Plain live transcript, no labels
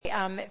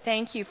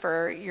thank you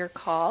for your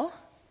call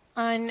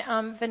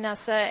on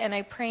Vanessa, and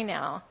I pray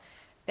now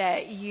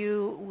that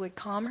you would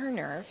calm her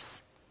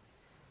nerves,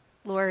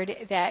 Lord,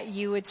 that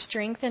you would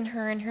strengthen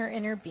her in her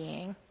inner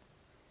being,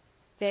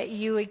 that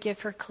you would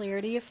give her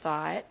clarity of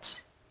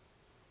thought,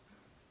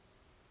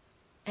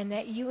 and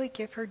that you would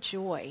give her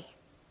joy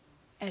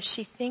as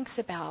she thinks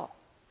about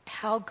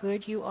how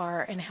good you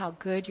are and how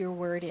good your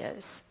word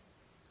is.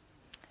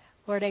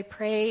 Lord, I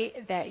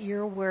pray that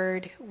your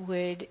word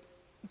would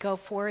go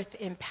forth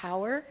in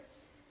power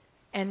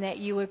and that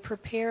you would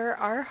prepare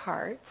our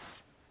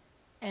hearts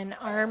and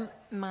our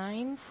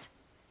minds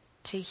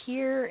to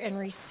hear and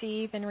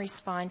receive and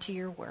respond to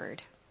your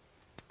word.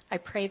 I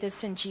pray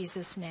this in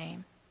Jesus'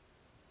 name.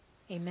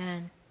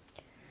 Amen.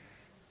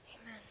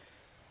 Amen.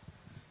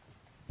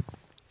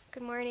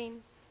 Good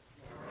morning.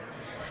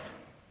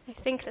 I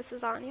think this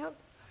is on. Yep.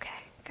 Okay,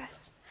 good.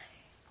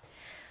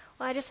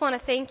 Well, I just want to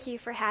thank you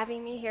for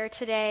having me here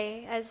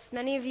today. As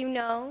many of you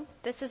know,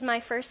 this is my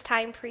first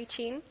time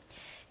preaching,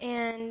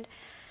 and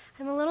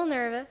I'm a little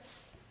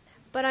nervous,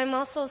 but I'm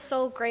also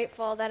so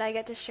grateful that I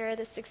get to share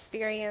this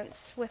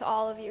experience with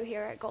all of you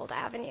here at Gold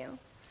Avenue.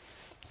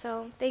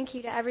 So thank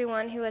you to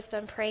everyone who has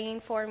been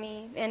praying for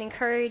me and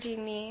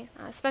encouraging me,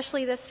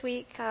 especially this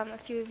week. A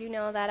few of you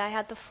know that I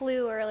had the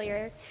flu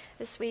earlier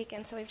this week,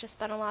 and so we've just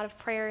been a lot of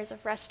prayers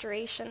of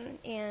restoration.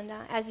 And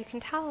as you can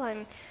tell,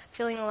 I'm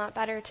feeling a lot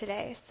better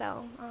today,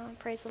 so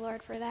praise the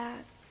Lord for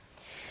that.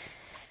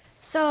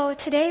 So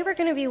today we're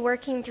going to be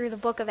working through the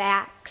book of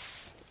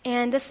Acts,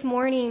 and this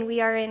morning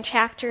we are in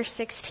chapter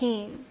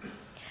 16.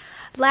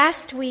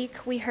 Last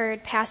week we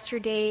heard Pastor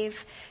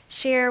Dave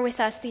share with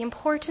us the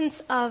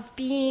importance of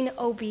being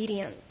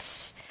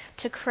obedient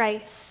to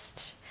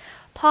Christ.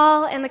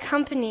 Paul and the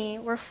company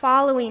were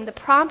following the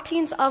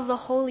promptings of the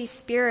Holy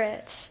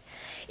Spirit,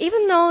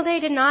 even though they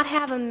did not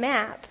have a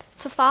map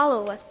to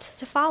follow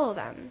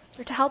them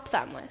or to help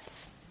them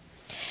with.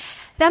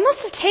 That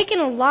must have taken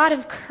a lot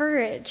of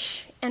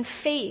courage and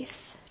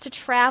faith to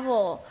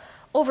travel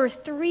over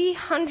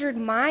 300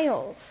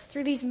 miles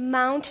through these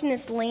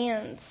mountainous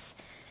lands,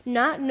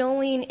 not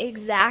knowing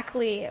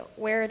exactly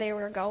where they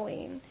were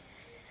going,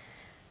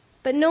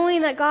 but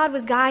knowing that God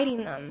was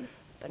guiding them,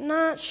 but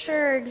not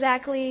sure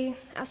exactly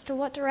as to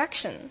what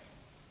direction.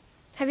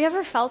 Have you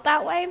ever felt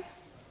that way?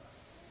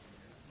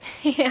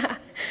 Yeah.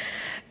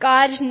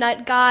 God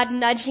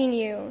nudging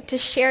you to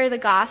share the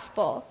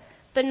gospel,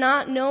 but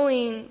not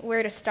knowing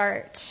where to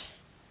start.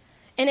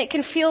 And it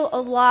can feel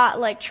a lot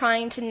like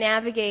trying to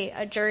navigate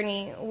a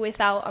journey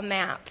without a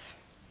map.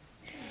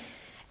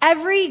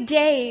 Every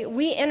day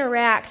we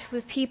interact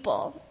with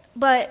people,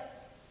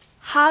 but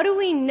how do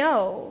we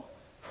know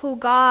who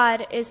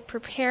God is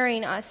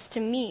preparing us to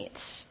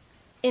meet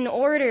in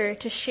order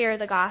to share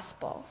the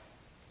gospel?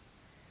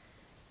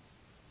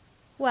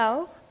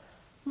 Well,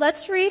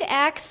 let's read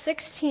Acts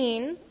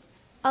 16,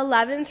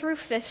 11 through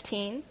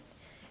 15,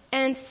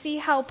 and see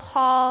how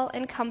Paul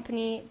and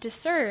company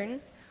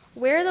discern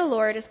where the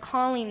Lord is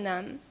calling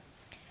them,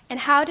 and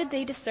how did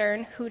they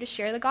discern who to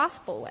share the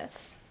gospel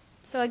with.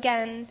 So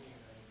again,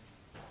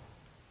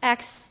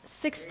 Acts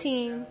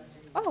 16,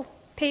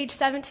 page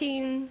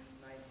 17,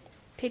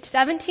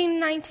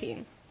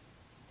 19.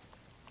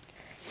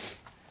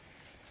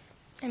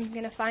 I'm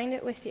going to find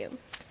it with you.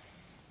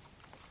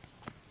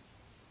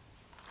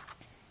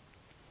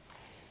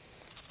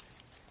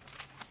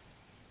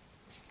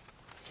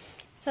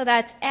 So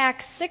that's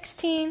Acts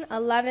 16,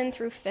 11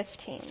 through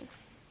 15.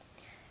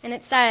 And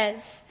it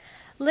says,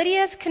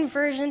 Lydia's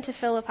conversion to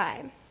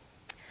Philippi.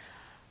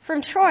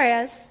 From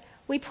Troas,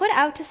 we put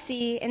out to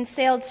sea and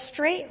sailed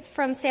straight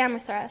from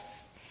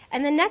Samothrace,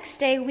 and the next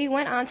day we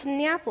went on to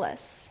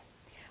Neapolis.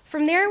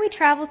 From there we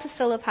traveled to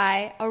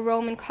Philippi, a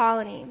Roman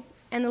colony,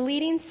 and the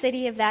leading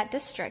city of that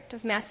district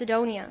of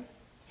Macedonia.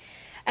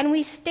 And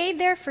we stayed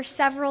there for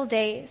several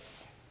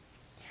days.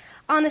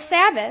 On the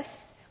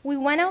Sabbath, we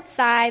went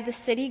outside the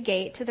city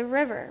gate to the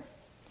river,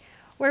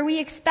 where we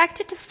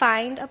expected to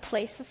find a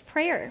place of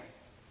prayer.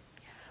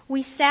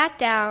 We sat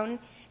down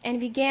and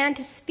began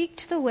to speak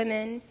to the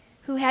women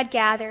who had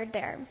gathered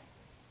there.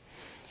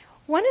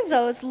 One of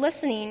those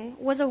listening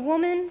was a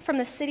woman from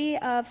the city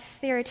of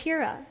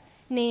Thyatira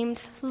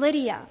named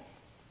Lydia,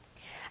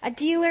 a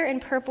dealer in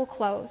purple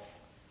cloth.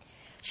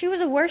 She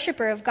was a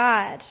worshiper of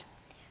God,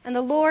 and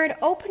the Lord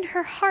opened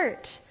her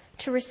heart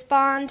to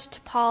respond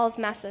to Paul's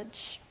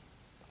message.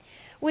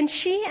 When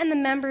she and the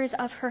members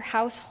of her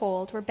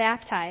household were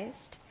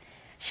baptized,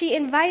 she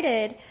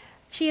invited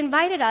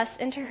us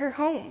into her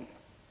home.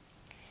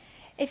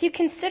 If you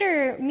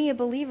consider me a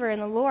believer in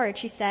the Lord,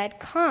 she said,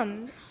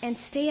 come and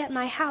stay at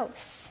my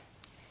house.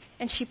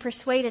 And she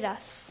persuaded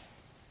us.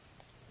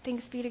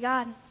 Thanks be to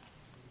God.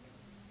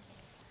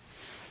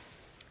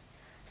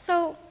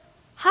 So,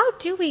 how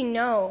do we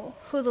know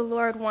who the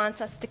Lord wants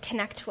us to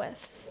connect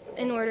with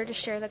in order to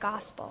share the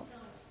gospel?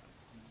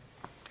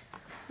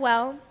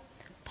 Well,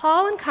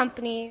 Paul and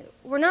company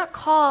were not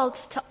called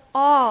to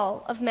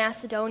all of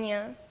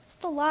Macedonia.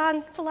 It's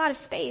a lot of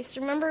space.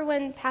 Remember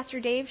when Pastor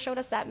Dave showed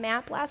us that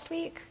map last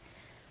week?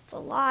 It's a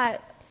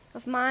lot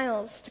of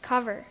miles to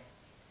cover.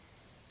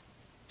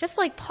 Just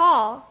like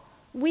Paul,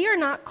 we are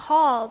not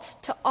called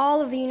to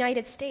all of the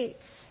United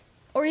States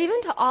or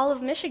even to all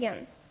of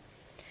Michigan.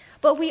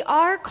 But we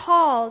are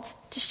called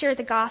to share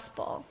the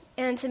gospel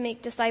and to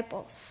make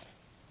disciples.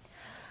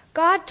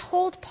 God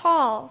told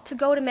Paul to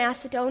go to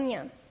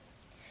Macedonia,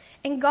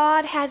 and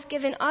God has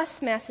given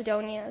us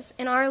Macedonias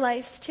in our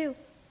lives too.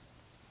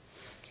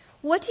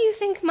 What do you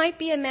think might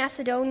be a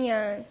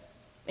Macedonia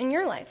in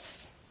your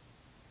life?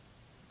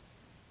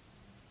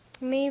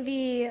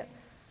 Maybe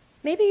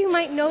you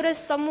might notice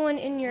someone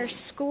in your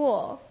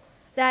school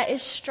that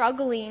is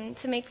struggling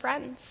to make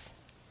friends.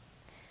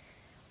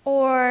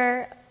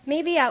 Or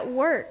maybe at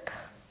work,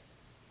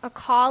 a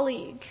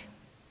colleague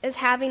is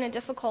having a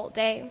difficult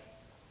day.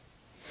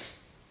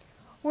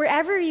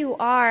 Wherever you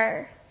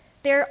are,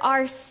 there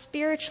are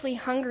spiritually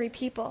hungry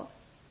people.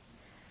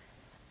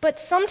 But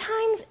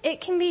sometimes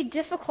it can be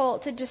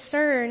difficult to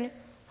discern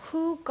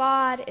who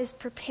God is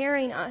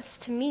preparing us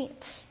to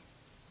meet.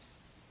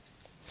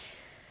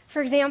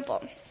 For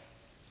example,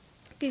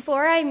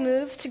 before I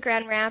moved to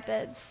Grand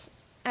Rapids,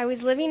 I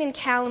was living in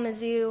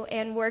Kalamazoo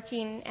and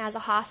working as a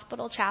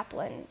hospital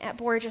chaplain at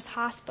Borges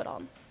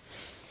Hospital.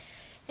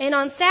 And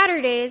on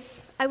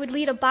Saturdays, I would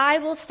lead a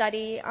Bible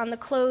study on the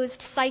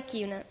closed psych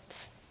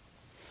unit.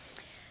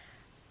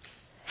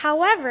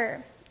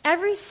 However,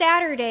 every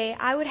Saturday,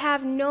 I would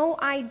have no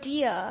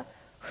idea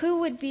who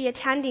would be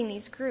attending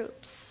these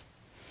groups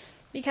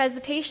because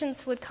the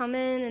patients would come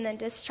in and then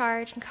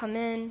discharge and come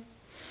in.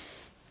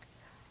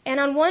 And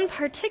on one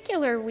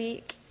particular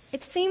week,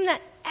 it seemed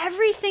that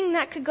everything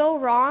that could go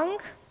wrong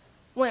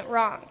went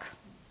wrong.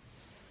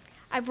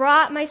 I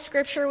brought my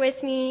scripture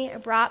with me, I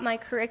brought my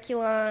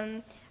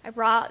curriculum, I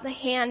brought the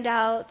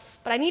handouts,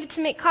 but I needed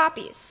to make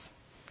copies.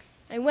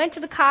 I went to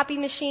the copy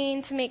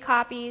machine to make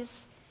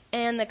copies,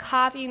 and the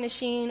copy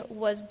machine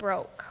was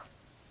broke.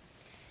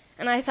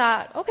 And I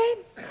thought, okay,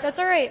 that's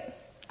all right.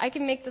 I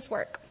can make this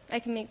work. I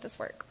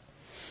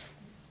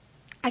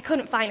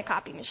couldn't find a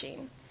copy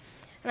machine.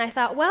 And I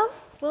thought, well,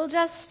 we'll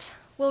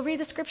read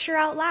the scripture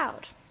out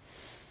loud.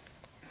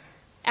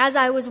 As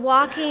I was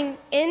walking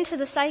into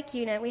the psych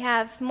unit, we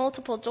have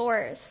multiple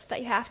doors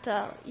that you have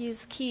to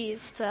use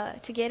keys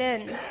to get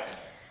in.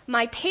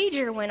 My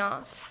pager went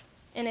off,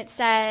 and it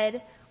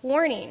said,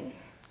 warning,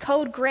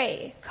 code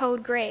gray,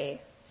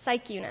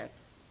 psych unit,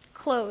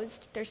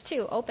 closed. There's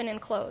two, open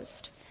and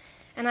closed.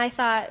 And I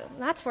thought,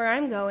 that's where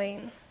I'm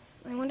going.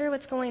 I wonder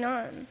what's going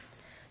on.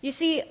 You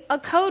see, a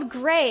code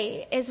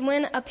gray is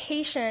when a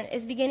patient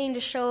is beginning to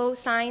show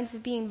signs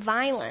of being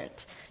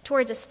violent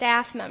towards a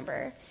staff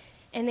member,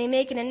 and they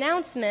make an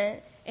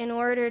announcement in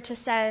order to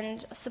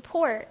send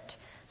support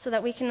so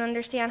that we can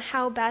understand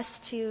how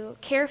best to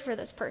care for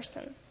this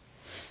person.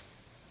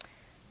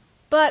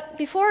 But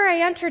before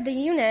I entered the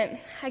unit,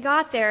 I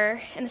got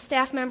there, and the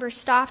staff member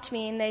stopped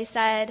me, and they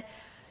said,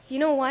 you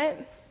know what?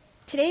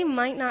 Today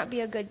might not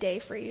be a good day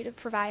for you to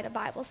provide a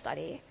Bible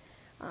study.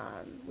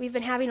 We've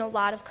been having a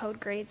lot of code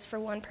grades for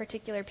one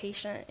particular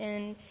patient,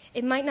 and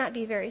it might not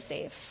be very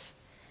safe.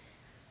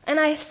 And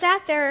I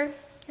sat there,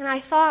 and I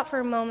thought for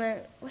a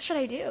moment, what should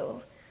I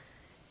do?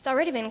 It's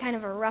already been kind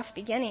of a rough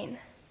beginning.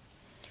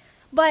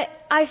 But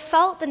I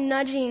felt the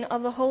nudging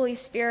of the Holy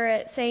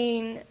Spirit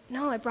saying,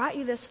 no, I brought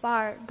you this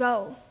far.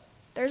 Go.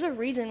 There's a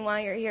reason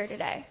why you're here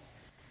today.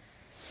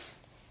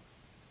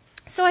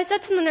 So I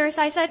said to the nurse,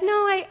 I said,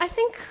 no, I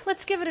think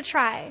let's give it a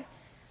try.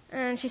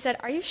 And she said,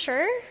 are you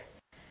sure?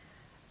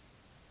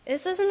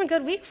 This isn't a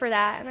good week for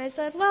that. And I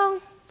said, well,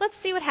 let's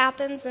see what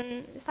happens.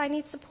 And if I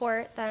need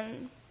support,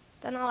 then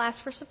I'll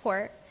ask for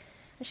support.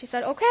 And she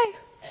said, okay.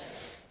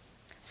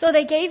 So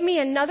they gave me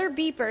another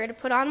beeper to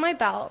put on my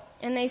belt,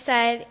 and they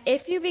said,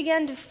 if you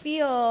begin to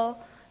feel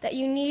that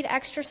you need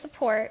extra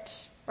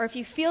support, or if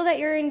you feel that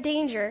you're in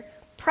danger,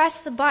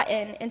 press the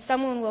button and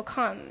someone will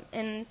come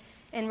and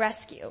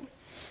rescue.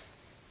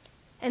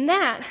 And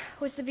that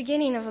was the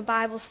beginning of a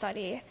Bible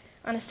study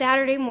on a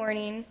Saturday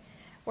morning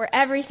where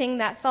everything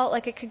that felt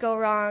like it could go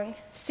wrong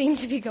seemed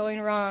to be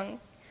going wrong.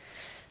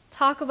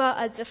 Talk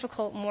about a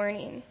difficult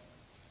morning.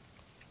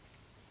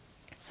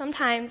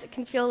 Sometimes it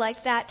can feel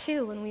like that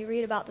too when we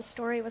read about the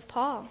story with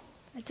Paul,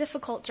 a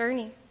difficult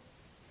journey.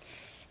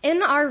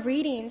 In our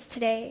readings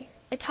today,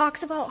 it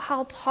talks about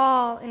how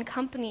Paul and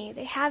company,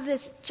 they have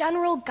this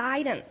general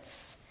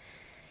guidance,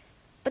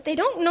 but they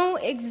don't know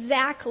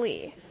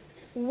exactly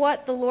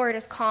what the Lord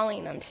is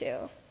calling them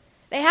to.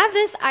 They have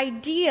this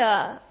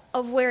idea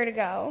of where to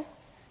go,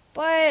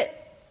 but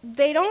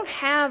they don't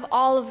have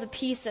all of the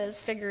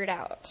pieces figured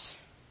out.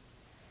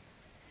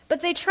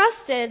 But they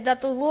trusted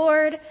that the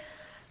Lord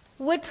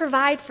would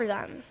provide for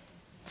them.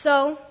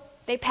 So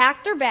they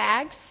packed their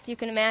bags, if you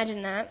can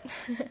imagine that,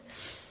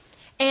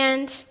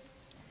 and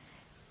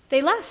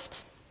they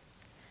left.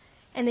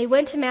 And they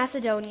went to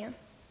Macedonia. And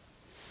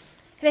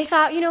they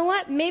thought, you know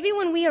what, maybe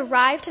when we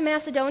arrive to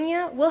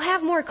Macedonia, we'll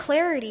have more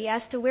clarity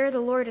as to where the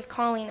Lord is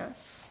calling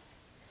us.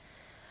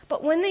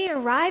 But when they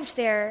arrived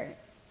there,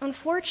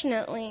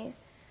 unfortunately,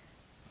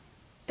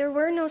 there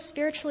were no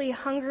spiritually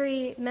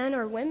hungry men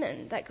or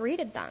women that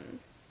greeted them.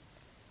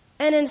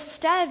 And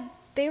instead,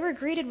 they were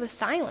greeted with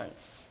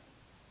silence.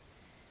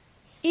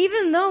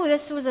 Even though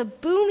this was a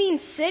booming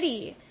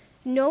city,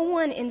 no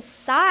one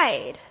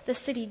inside the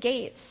city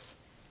gates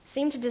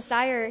seemed to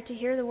desire to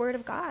hear the word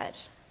of God.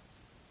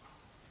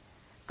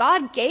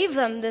 God gave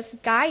them this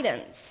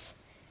guidance.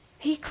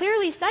 He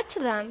clearly said to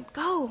them,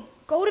 go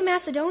to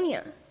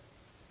Macedonia.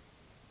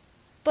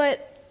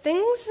 But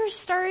things were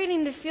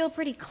starting to feel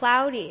pretty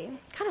cloudy,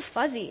 kind of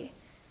fuzzy.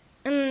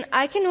 And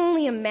I can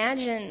only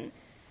imagine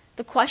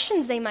the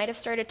questions they might have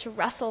started to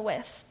wrestle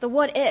with, the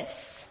what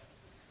ifs.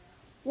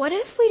 What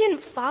if we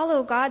didn't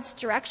follow God's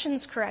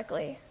directions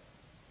correctly?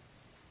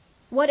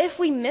 What if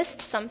we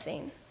missed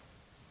something?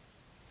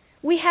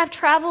 We have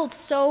traveled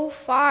so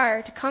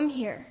far to come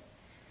here.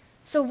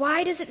 So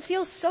why does it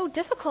feel so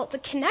difficult to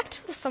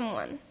connect with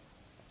someone?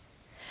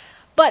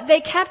 But they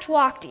kept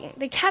walking.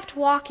 They kept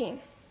walking.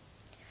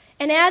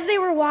 And as they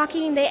were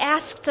walking, they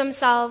asked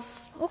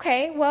themselves,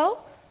 okay,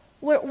 well,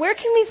 where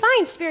can we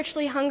find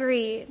spiritually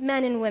hungry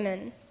men and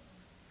women?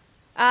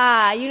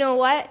 You know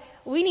what?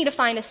 We need to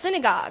find a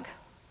synagogue.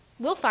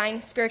 We'll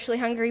find spiritually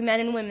hungry men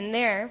and women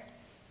there.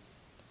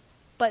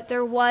 But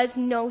there was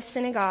no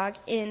synagogue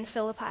in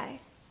Philippi.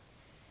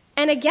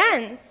 And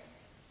again,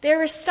 they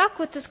were stuck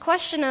with this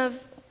question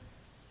of,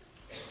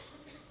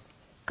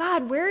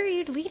 God, where are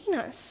you leading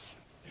us?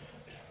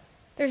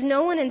 There's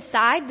no one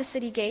inside the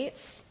city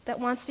gates that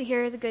wants to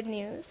hear the good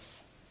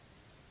news.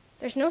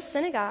 There's no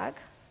synagogue.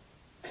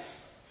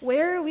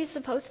 Where are we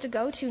supposed to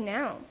go to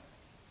now?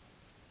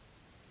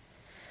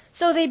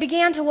 So they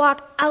began to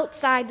walk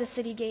outside the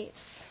city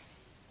gates,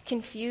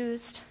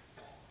 confused,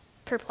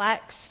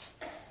 perplexed,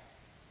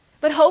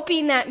 but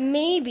hoping that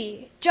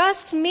maybe,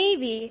 just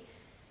maybe,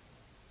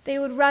 they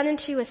would run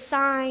into a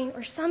sign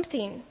or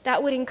something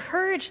that would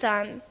encourage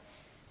them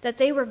that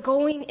they were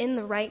going in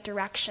the right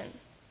direction.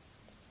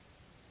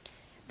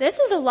 This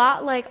is a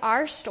lot like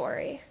our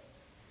story,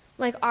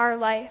 like our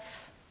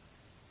life.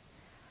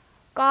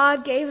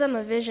 God gave them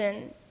a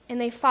vision,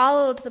 and they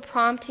followed the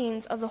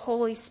promptings of the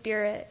Holy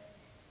Spirit,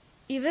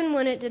 even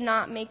when it did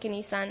not make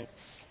any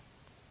sense.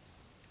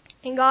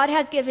 And God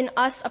has given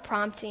us a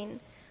prompting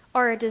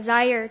or a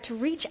desire to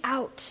reach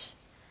out.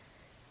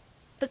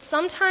 But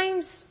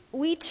sometimes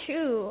we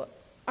too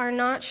are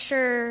not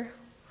sure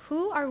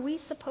who are we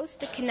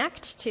supposed to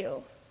connect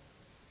to.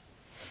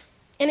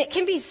 And it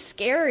can be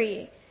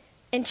scary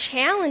and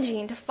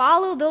challenging to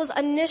follow those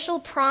initial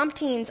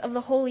promptings of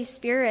the Holy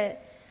Spirit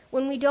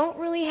when we don't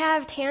really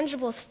have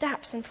tangible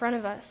steps in front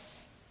of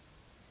us.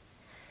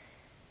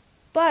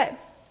 But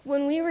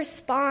when we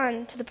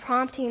respond to the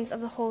promptings of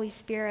the Holy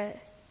Spirit,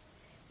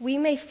 we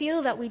may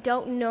feel that we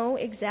don't know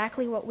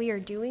exactly what we are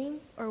doing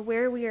or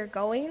where we are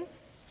going,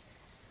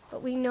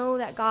 but we know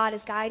that God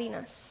is guiding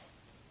us.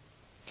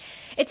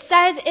 It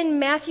says in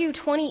Matthew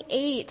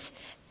 28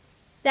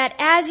 that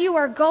as you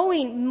are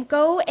going,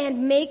 go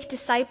and make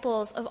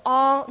disciples of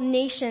all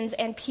nations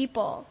and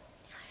people.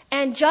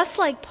 And just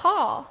like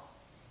Paul,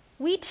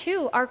 we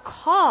too are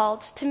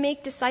called to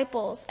make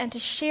disciples and to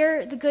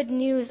share the good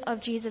news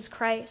of Jesus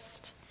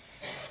Christ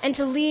and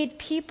to lead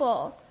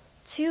people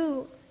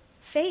to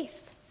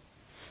faith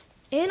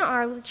in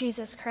our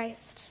Jesus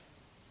Christ.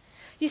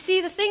 You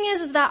see, the thing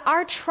is that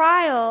our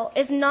trial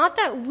is not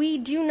that we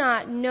do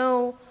not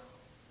know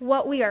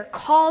what we are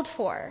called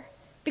for,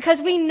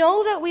 because we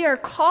know that we are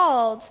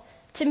called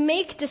to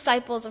make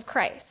disciples of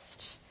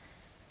Christ.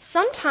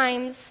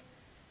 Sometimes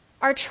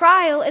our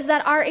trial is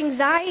that our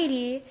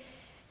anxiety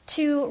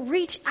to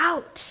reach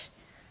out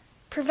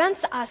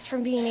prevents us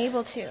from being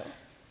able to.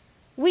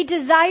 We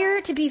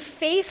desire to be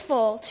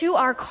faithful to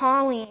our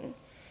calling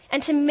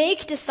and to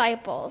make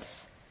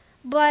disciples,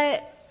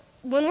 but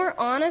when we're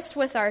honest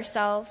with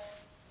ourselves,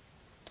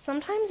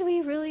 sometimes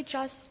we really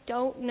just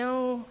don't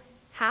know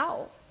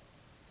how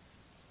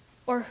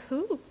or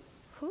who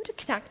to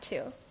connect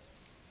to.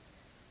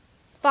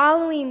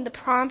 Following the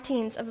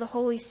promptings of the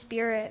Holy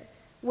Spirit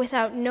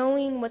without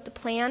knowing what the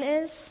plan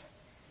is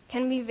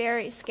can be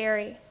very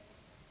scary.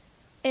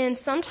 And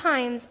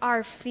sometimes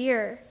our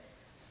fear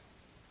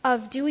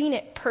of doing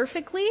it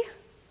perfectly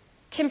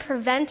can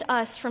prevent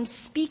us from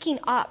speaking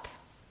up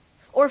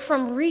or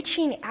from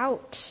reaching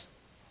out.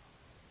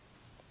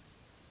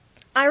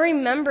 I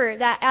remember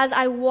that as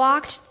I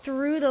walked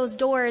through those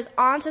doors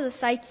onto the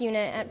psych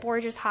unit at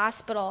Borges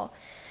Hospital,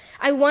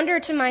 I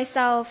wondered to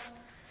myself,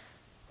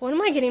 what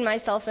am I getting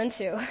myself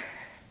into?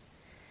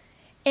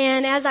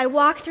 And as I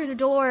walked through the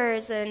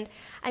doors and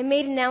I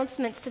made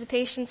announcements to the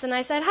patients and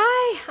I said,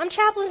 hi, I'm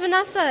Chaplain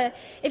Vanessa.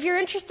 If you're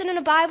interested in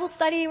a Bible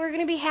study, we're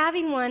going to be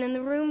having one in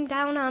the room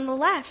down on the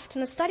left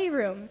in the study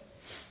room.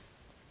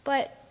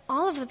 But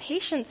all of the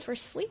patients were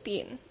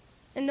sleeping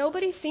and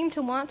nobody seemed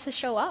to want to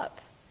show up.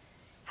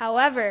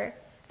 However,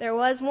 there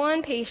was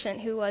one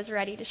patient who was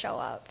ready to show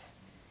up,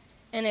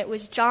 and it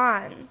was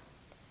John,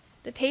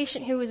 the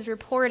patient who was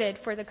reported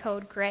for the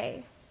code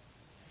gray.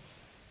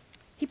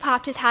 He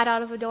popped his head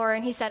out of the door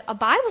and he said, a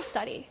Bible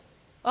study?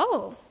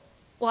 Oh,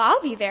 well,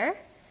 I'll be there.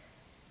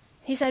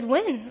 He said,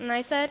 when? And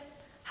I said,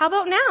 how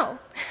about now?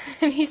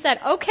 And he said,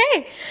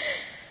 okay.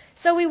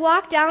 So we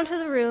walked down to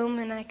the room,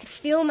 and I could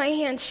feel my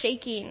hands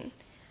shaking.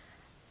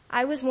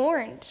 I was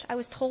warned. I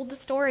was told the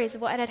stories of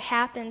what had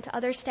happened to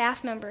other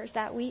staff members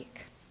that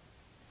week.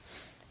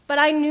 But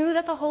I knew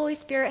that the Holy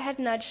Spirit had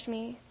nudged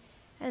me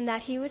and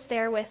that he was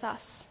there with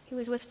us. He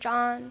was with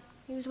John.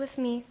 He was with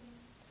me.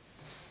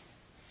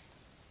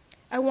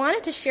 I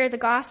wanted to share the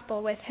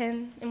gospel with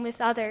him and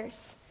with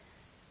others.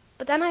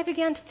 But then I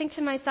began to think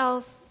to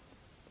myself,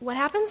 what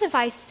happens if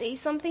I say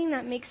something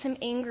that makes him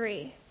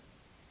angry?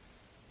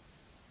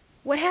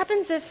 What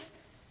happens if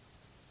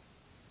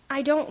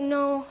I don't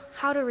know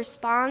how to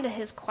respond to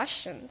his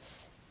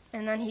questions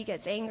and then he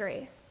gets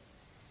angry?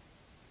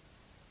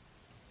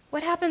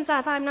 What happens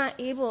if I'm not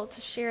able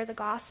to share the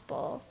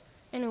gospel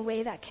in a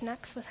way that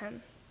connects with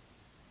him?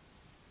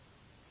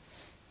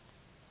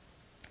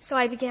 So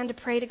I began to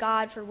pray to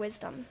God for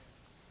wisdom.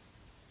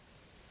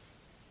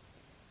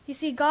 You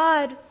see,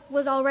 God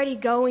was already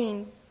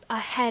going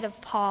ahead of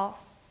Paul,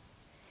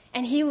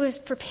 and he was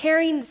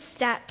preparing the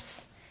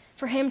steps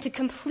for him to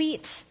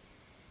complete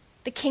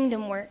the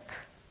kingdom work.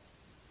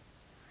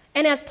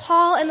 And as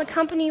Paul and the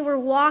company were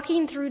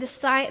walking through the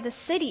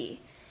city,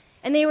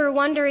 and they were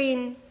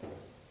wondering,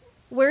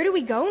 where do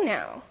we go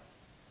now?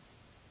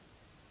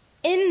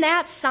 In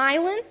that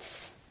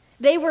silence,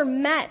 they were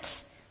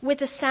met with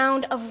the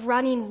sound of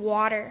running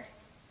water.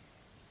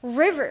 A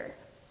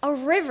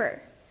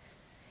river.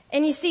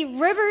 And you see,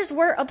 rivers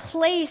were a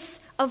place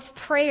of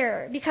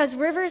prayer because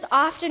rivers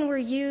often were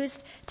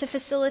used to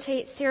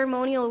facilitate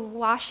ceremonial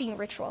washing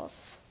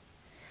rituals.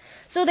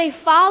 So they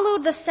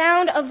followed the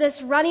sound of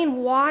this running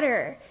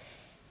water,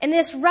 and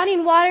this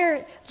running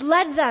water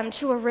led them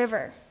to a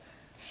river.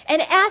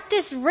 And at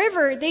this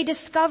river, they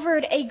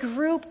discovered a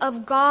group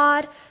of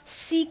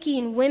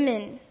God-seeking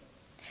women,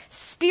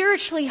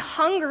 spiritually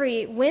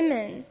hungry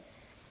women.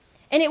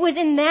 And it was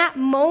in that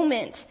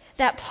moment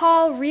that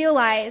Paul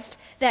realized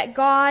that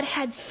God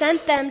had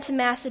sent them to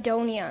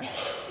Macedonia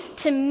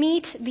to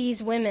meet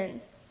these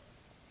women.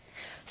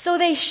 So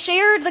they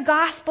shared the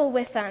gospel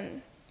with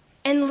them.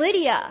 And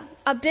Lydia,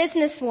 a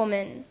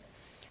businesswoman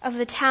of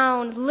the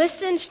town,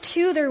 listened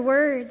to their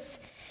words,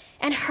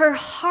 and her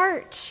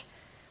heart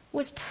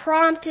was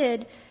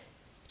prompted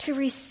to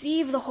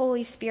receive the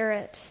Holy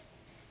Spirit.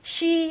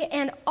 She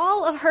and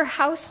all of her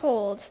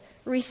household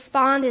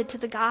responded to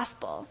the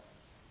gospel,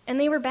 and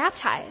they were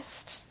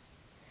baptized.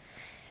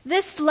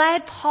 This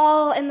led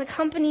Paul and the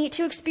company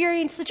to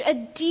experience such a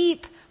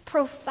deep,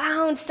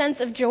 profound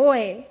sense of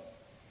joy.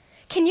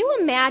 Can you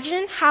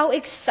imagine how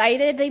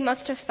excited they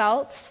must have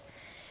felt?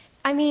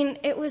 I mean,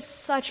 it was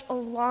such a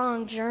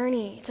long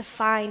journey to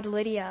find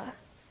Lydia.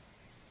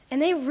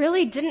 And they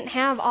really didn't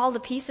have all the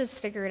pieces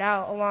figured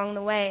out along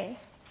the way.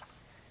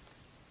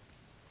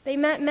 They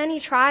met many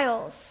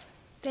trials.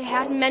 They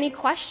had many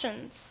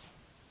questions.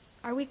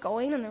 Are we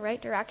going in the right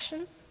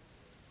direction?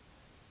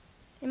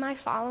 Am I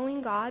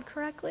following God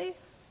correctly?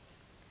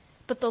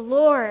 But the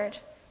Lord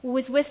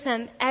was with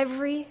them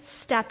every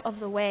step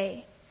of the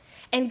way.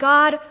 And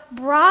God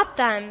brought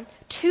them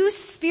to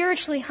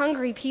spiritually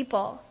hungry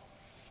people.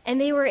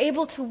 And they were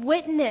able to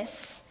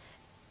witness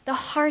the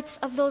hearts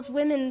of those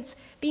women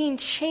being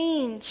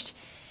changed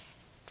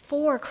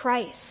for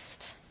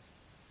Christ.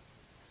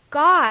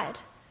 God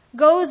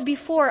goes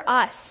before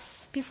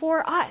us,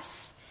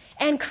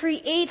 and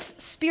creates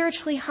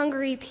spiritually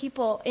hungry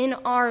people in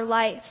our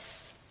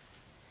lives.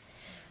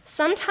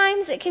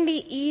 Sometimes it can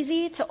be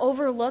easy to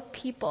overlook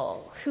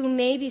people who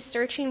may be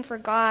searching for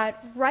God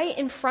right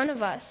in front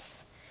of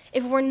us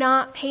if we're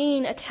not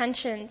paying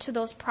attention to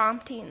those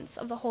promptings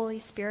of the Holy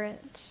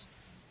Spirit.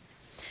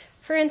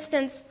 For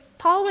instance,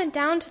 Paul went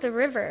down to the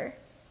river,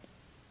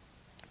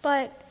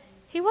 but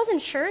he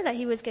wasn't sure that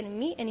he was going to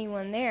meet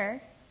anyone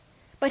there.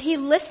 But he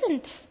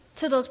listened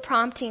to those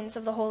promptings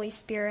of the Holy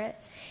Spirit.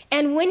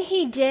 And when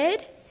he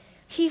did,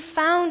 he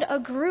found a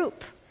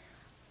group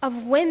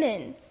of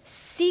women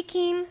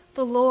seeking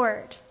the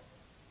Lord.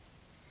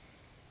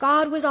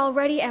 God was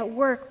already at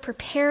work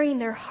preparing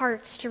their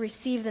hearts to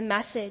receive the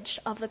message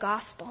of the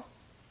gospel.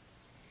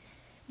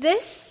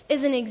 This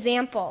is an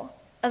example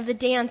of the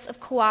dance of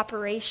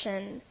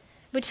cooperation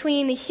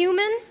between the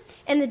human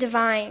and the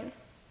divine.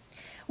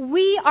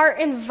 We are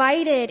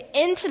invited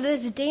into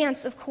this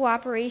dance of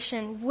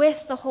cooperation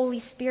with the Holy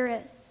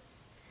Spirit.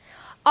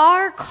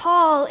 Our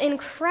call in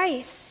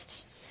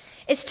Christ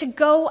is to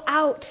go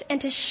out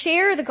and to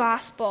share the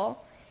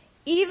gospel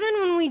even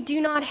when we do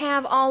not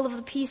have all of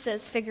the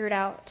pieces figured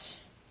out.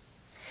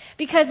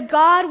 Because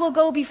God will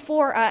go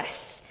before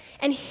us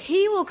and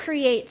He will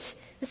create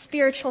the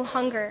spiritual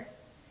hunger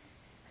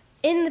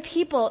in the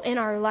people in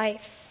our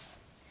lives.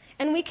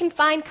 And we can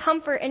find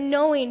comfort in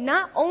knowing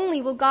not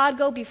only will God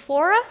go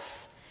before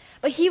us,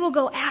 but He will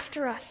go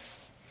after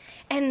us.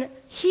 And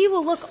He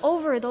will look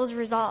over those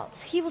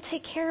results. He will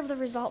take care of the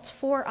results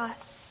for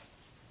us.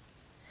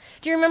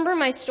 Do you remember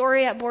my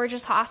story at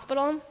Borges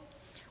Hospital?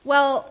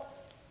 Well,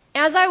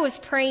 as I was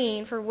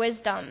praying for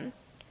wisdom,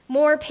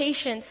 more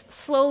patients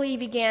slowly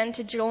began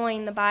to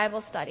join the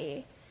Bible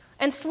study.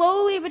 And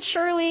slowly but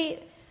surely,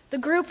 the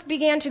group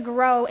began to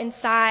grow in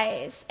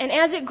size. And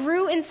as it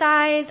grew in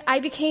size, I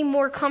became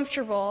more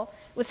comfortable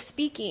with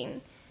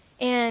speaking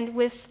and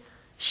with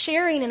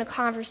sharing in a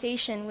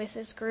conversation with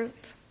this group.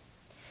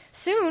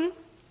 Soon,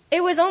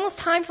 it was almost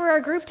time for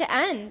our group to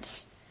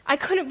end. I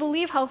couldn't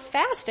believe how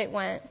fast it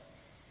went.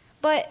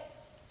 But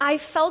I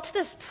felt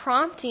this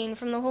prompting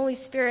from the Holy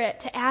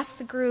Spirit to ask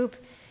the group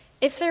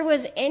if there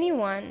was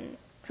anyone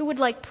who would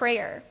like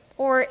prayer,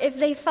 or if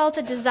they felt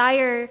a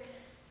desire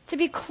to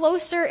be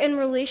closer in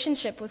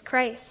relationship with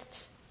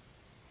Christ.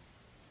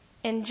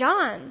 And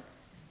John,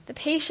 the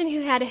patient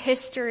who had a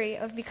history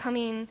of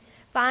becoming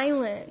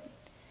violent,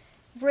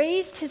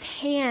 raised his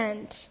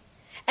hand,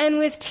 and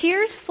with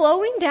tears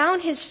flowing down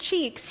his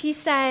cheeks, he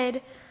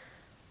said,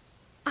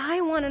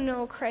 I want to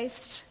know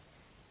Christ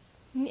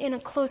in a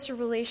closer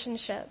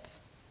relationship.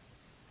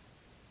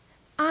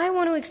 I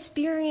want to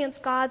experience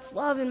God's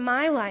love in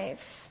my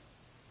life.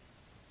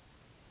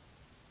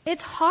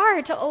 It's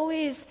hard to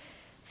always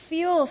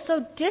feel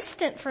so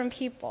distant from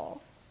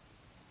people.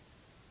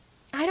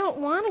 I don't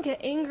want to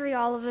get angry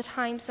all of the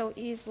time so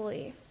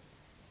easily.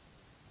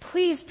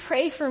 Please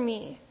pray for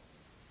me.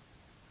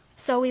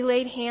 So we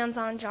laid hands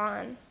on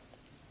John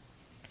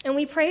and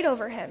we prayed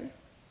over him.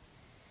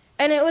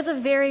 And it was a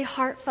very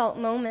heartfelt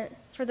moment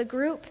for the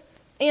group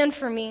and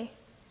for me,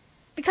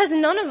 because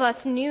none of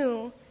us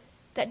knew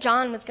that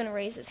John was going to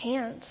raise his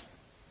hand.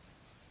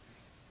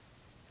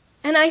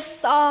 And I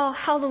saw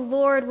how the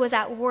Lord was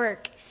at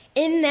work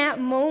in that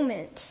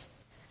moment.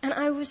 And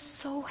I was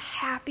so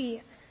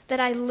happy that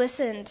I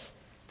listened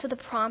to the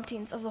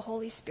promptings of the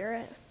Holy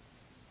Spirit.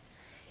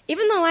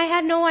 Even though I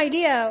had no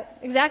idea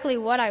exactly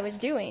what I was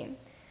doing.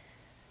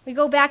 We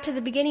go back to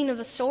the beginning of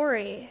the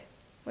story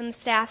when the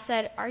staff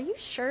said, are you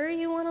sure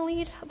you want to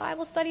lead a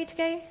Bible study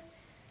today?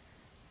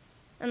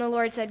 And the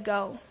Lord said,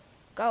 go.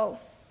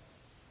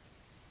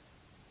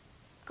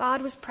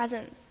 God was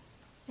present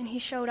and he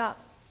showed up.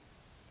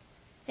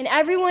 And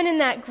everyone in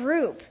that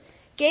group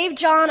gave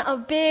John a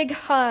big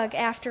hug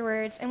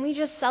afterwards, and we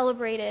just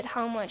celebrated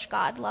how much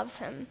God loves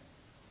him.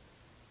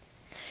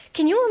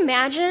 Can you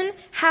imagine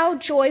how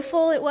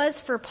joyful it was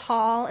for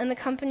Paul and the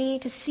company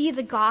to see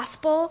the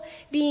gospel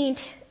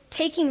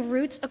taking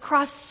roots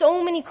across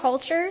so many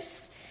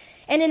cultures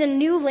and in a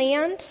new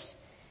land?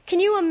 Can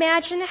you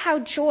imagine how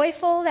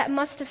joyful that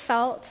must have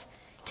felt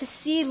to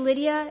see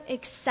Lydia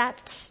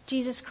accept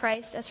Jesus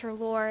Christ as her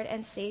Lord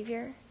and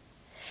Savior?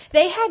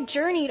 They had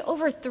journeyed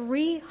over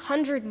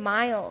 300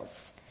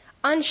 miles,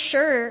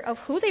 unsure of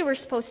who they were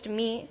supposed to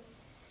meet.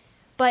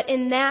 But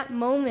in that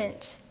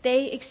moment,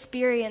 they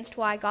experienced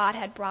why God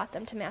had brought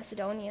them to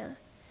Macedonia.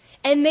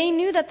 And they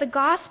knew that the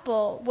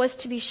gospel was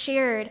to be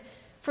shared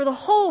for the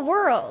whole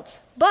world,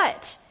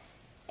 but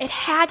it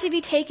had to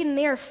be taken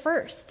there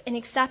first and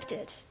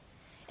accepted.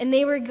 And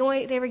they were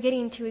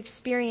getting to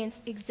experience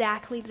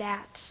exactly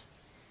that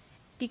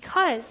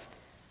because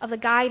of the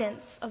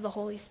guidance of the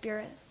Holy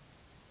Spirit.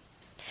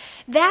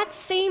 That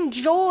same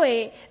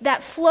joy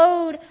that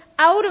flowed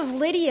out of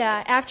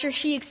Lydia after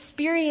she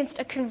experienced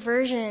a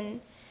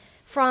conversion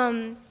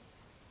from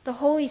the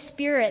Holy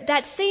Spirit,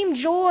 that same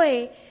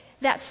joy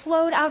that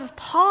flowed out of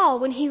Paul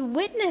when he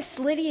witnessed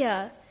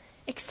Lydia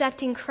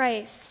accepting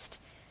Christ,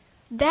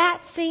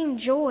 that same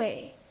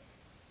joy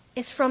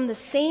is from the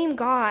same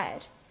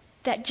God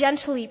that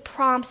gently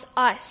prompts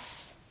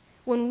us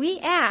when we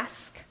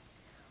ask,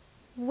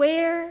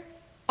 where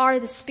are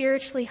the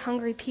spiritually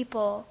hungry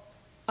people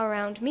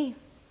around me?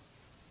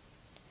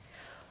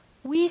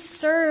 We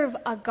serve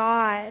a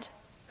God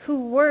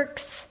who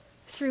works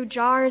through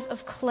jars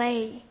of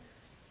clay.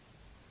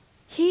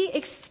 He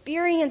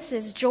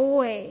experiences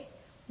joy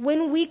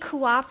when we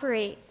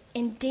cooperate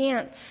and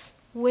dance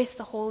with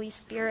the Holy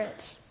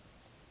Spirit.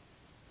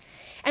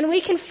 And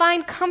we can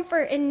find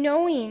comfort in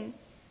knowing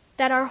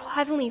that our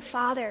Heavenly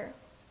Father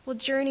will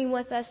journey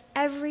with us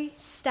every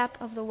step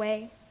of the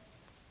way.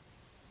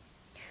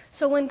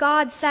 So when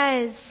God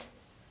says,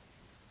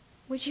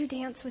 would you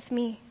dance with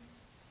me?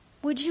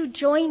 Would you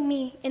join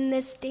me in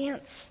this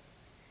dance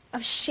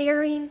of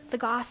sharing the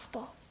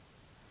gospel?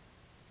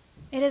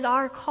 It is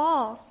our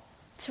call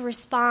to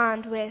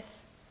respond with,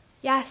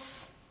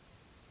 yes,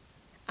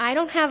 I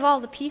don't have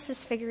all the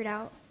pieces figured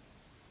out,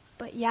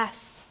 but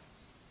yes,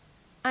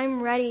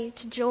 I'm ready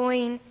to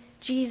join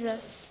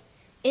Jesus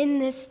in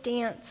this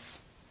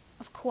dance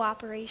of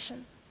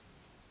cooperation.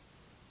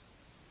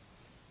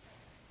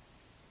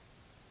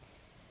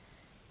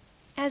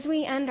 As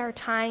we end our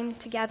time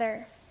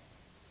together,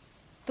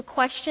 the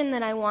question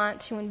that I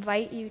want to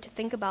invite you to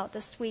think about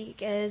this week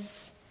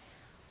is,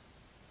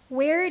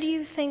 where do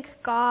you think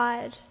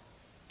God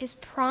is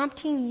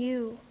prompting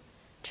you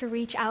to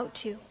reach out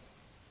to?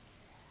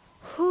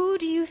 Who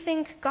do you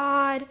think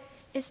God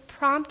is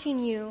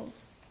prompting you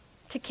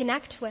to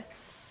connect with?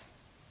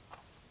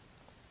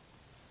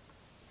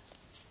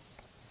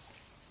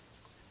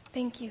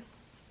 Thank you.